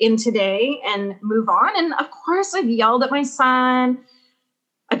today in today and move on. And of course, I've yelled at my son.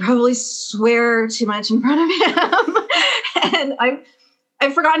 I probably swear too much in front of him. And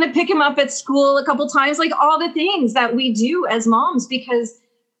I've forgotten to pick him up at school a couple times, like all the things that we do as moms, because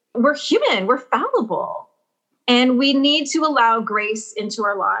we're human, we're fallible. And we need to allow grace into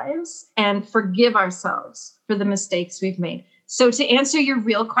our lives and forgive ourselves for the mistakes we've made. So to answer your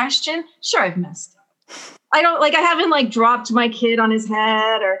real question, sure, I've messed up. I haven't dropped my kid on his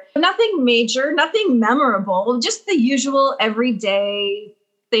head or nothing major, nothing memorable, just the usual everyday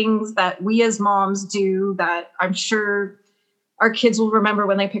things that we as moms do that I'm sure our kids will remember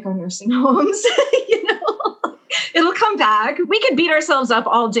when they pick our nursing homes. It'll come back. We could beat ourselves up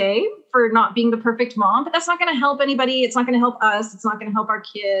all day for not being the perfect mom, but that's not going to help anybody. It's not going to help us. It's not going to help our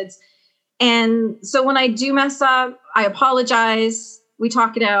kids. And so when I do mess up, I apologize. We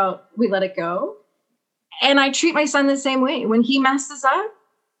talk it out. We let it go. And I treat my son the same way. When he messes up,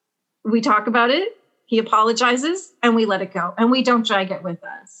 we talk about it. He apologizes and we let it go. And we don't drag it with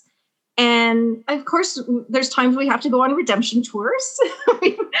us. And of course, there's times we have to go on redemption tours.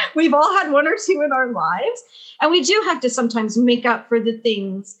 We've all had one or two in our lives. And we do have to sometimes make up for the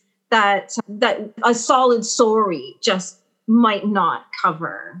things that a solid story just might not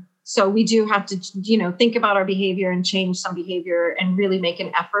cover. So we do have to, think about our behavior and change some behavior and really make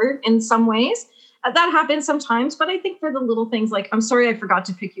an effort in some ways. That happens sometimes, but I think for the little things like, I'm sorry I forgot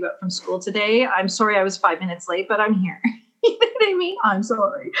to pick you up from school today. I'm sorry I was 5 minutes late, but I'm here. You know what I mean? I'm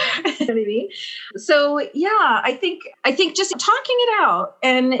sorry. You know what I mean? So yeah, I think just talking it out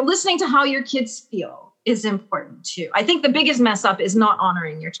and listening to how your kids feel is important too. I think the biggest mess up is not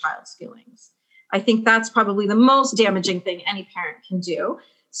honoring your child's feelings. I think that's probably the most damaging thing any parent can do.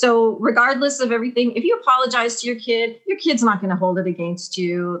 So regardless of everything, if you apologize to your kid's not going to hold it against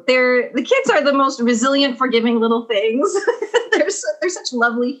you. The kids are the most resilient, forgiving little things. They're such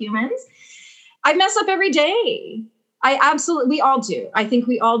lovely humans. I mess up every day. We all do. I think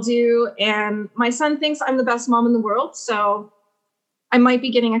we all do. And my son thinks I'm the best mom in the world. So I might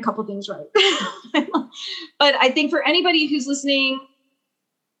be getting a couple things right. But I think for anybody who's listening,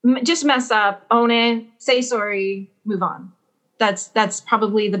 just mess up, own it, say sorry, move on. That's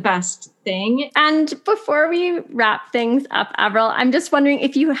probably the best thing. And before we wrap things up, Avril, I'm just wondering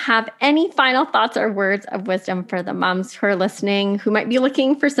if you have any final thoughts or words of wisdom for the moms who are listening, who might be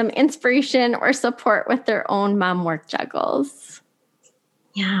looking for some inspiration or support with their own mom work juggles.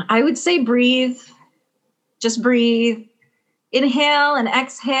 Yeah, I would say breathe. Just breathe. Inhale and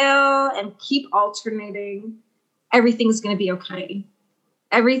exhale and keep alternating. Everything's going to be okay.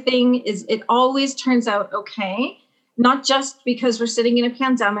 It always turns out okay. Not just because we're sitting in a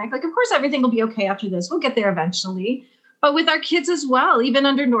pandemic. Like, of course, everything will be okay after this. We'll get there eventually. But with our kids as well, even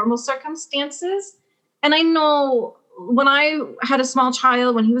under normal circumstances. And I know when I had a small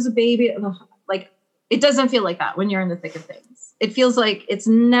child, when he was a baby, like, it doesn't feel like that when you're in the thick of things. It feels like it's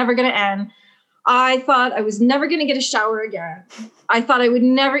never going to end. I thought I was never going to get a shower again. I thought I would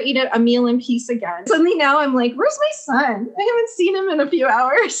never eat a meal in peace again. Suddenly now I'm like, where's my son? I haven't seen him in a few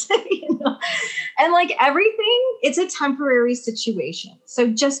hours. And like everything, it's a temporary situation. So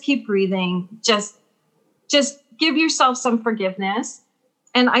just keep breathing. Just give yourself some forgiveness.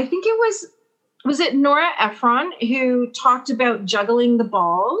 And I think it was it Nora Ephron who talked about juggling the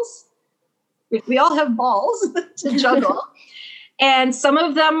balls? We all have balls to juggle. And some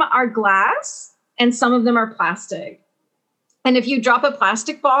of them are glass and some of them are plastic. And if you drop a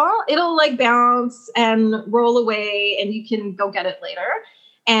plastic ball, it'll like bounce and roll away and you can go get it later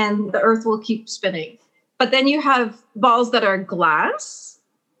and the earth will keep spinning. But then you have balls that are glass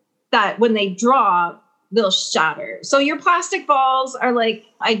that when they drop, they'll shatter. So your plastic balls are like,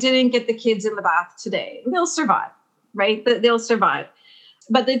 I didn't get the kids in the bath today. They'll survive, right? They'll survive.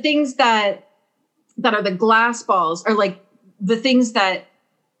 But the things that are the glass balls are like the things that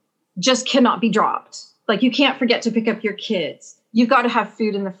just cannot be dropped. Like you can't forget to pick up your kids. You've got to have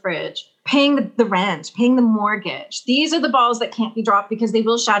food in the fridge, paying the rent, paying the mortgage. These are the balls that can't be dropped because they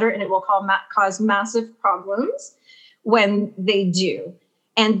will shatter and it will cause massive problems when they do.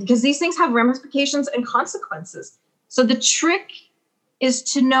 And because these things have ramifications and consequences. So the trick is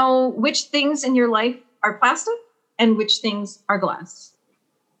to know which things in your life are plastic and which things are glass.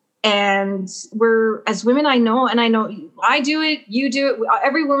 And we're, as women, I know I do it, you do it.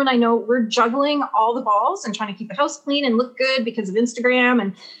 Every woman I know, we're juggling all the balls and trying to keep the house clean and look good because of Instagram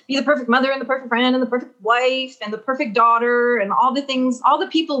and be the perfect mother and the perfect friend and the perfect wife and the perfect daughter and all the things, all the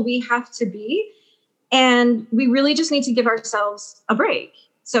people we have to be. And we really just need to give ourselves a break.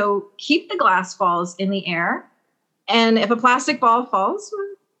 So keep the glass balls in the air. And if a plastic ball falls,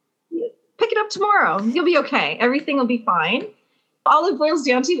 pick it up tomorrow. You'll be okay. Everything will be fine. All it boils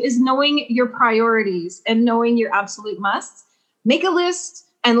down to is knowing your priorities and knowing your absolute musts. Make a list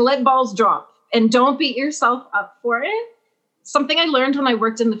and let balls drop and don't beat yourself up for it. Something I learned when I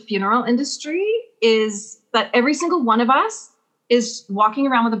worked in the funeral industry is that every single one of us is walking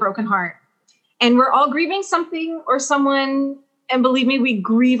around with a broken heart. And we're all grieving something or someone. And believe me, we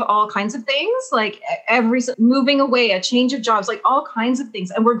grieve all kinds of things, like moving away, a change of jobs, like all kinds of things.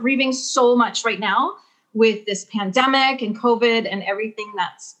 And we're grieving so much right now with this pandemic and COVID and everything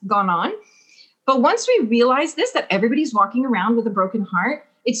that's gone on. But once we realize this, that everybody's walking around with a broken heart,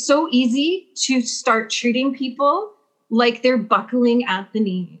 it's so easy to start treating people like they're buckling at the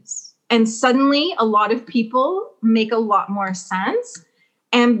knees. And suddenly a lot of people make a lot more sense.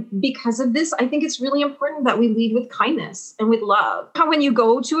 And because of this, I think it's really important that we lead with kindness and with love. How when you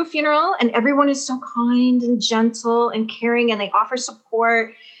go to a funeral and everyone is so kind and gentle and caring and they offer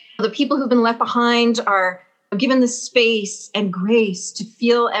support, the people who've been left behind are given the space and grace to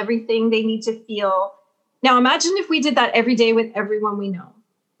feel everything they need to feel. Now, imagine if we did that every day with everyone we know,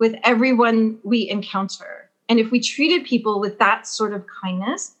 with everyone we encounter. And if we treated people with that sort of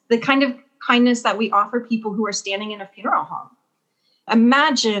kindness, the kind of kindness that we offer people who are standing in a funeral home.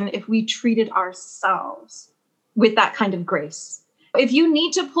 Imagine if we treated ourselves with that kind of grace. If you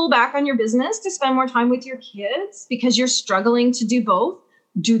need to pull back on your business to spend more time with your kids because you're struggling to do both,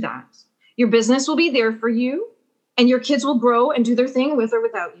 do that. Your business will be there for you, and your kids will grow and do their thing with or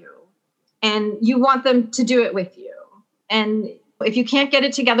without you. And you want them to do it with you. And if you can't get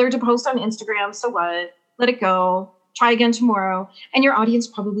it together to post on Instagram, so what? Let it go. Try again tomorrow. And your audience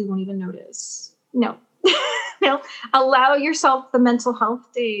probably won't even notice. No. No. Allow yourself the mental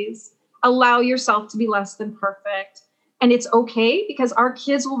health days. Allow yourself to be less than perfect. And it's okay, because our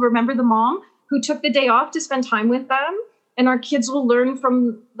kids will remember the mom who took the day off to spend time with them. And our kids will learn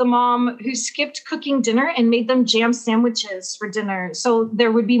from the mom who skipped cooking dinner and made them jam sandwiches for dinner, so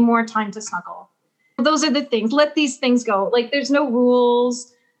there would be more time to snuggle. Those are the things. Let these things go. Like, there's no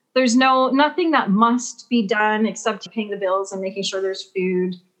rules. There's nothing that must be done except paying the bills and making sure there's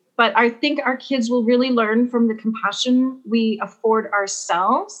food. But I think our kids will really learn from the compassion we afford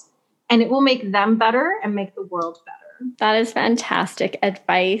ourselves, and it will make them better and make the world better. That is fantastic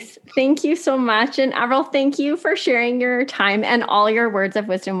advice. Thank you so much. And Avril, thank you for sharing your time and all your words of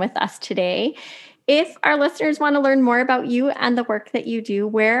wisdom with us today. If our listeners want to learn more about you and the work that you do,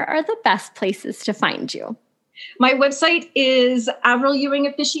 where are the best places to find you? My website is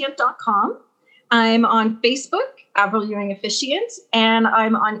avrilewingofficiant.com. I'm on Facebook, Avril Ewing Officiant, and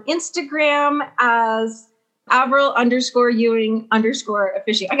I'm on Instagram as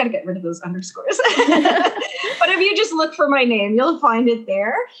Avril_Ewing_officiant. I got to get rid of those underscores. But if you just look for my name, you'll find it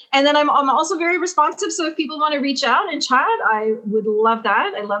there. And then I'm also very responsive. So if people want to reach out and chat, I would love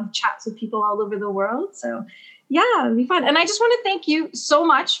that. I love chats with people all over the world. So yeah, it'd be fun. And I just want to thank you so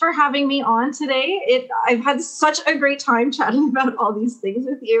much for having me on today. I've had such a great time chatting about all these things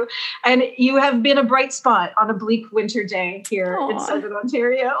with you. And you have been a bright spot on a bleak winter day here in Southern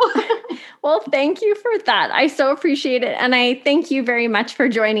Ontario. Well, thank you for that. I so appreciate it. And I thank you very much for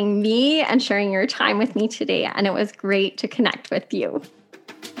joining me and sharing your time with me today. And it was great to connect with you.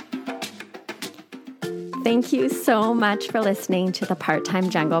 Thank you so much for listening to the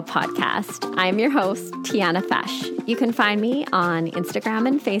Part-Time Jungle podcast. I'm your host, Tiana Fesh. You can find me on Instagram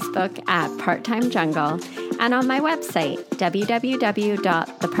and Facebook at Part-Time Jungle and on my website,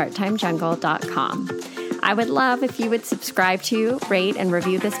 www.theparttimejungle.com. I would love if you would subscribe to, rate, and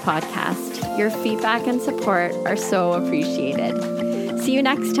review this podcast. Your feedback and support are so appreciated. See you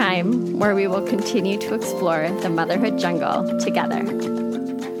next time, where we will continue to explore the motherhood jungle together.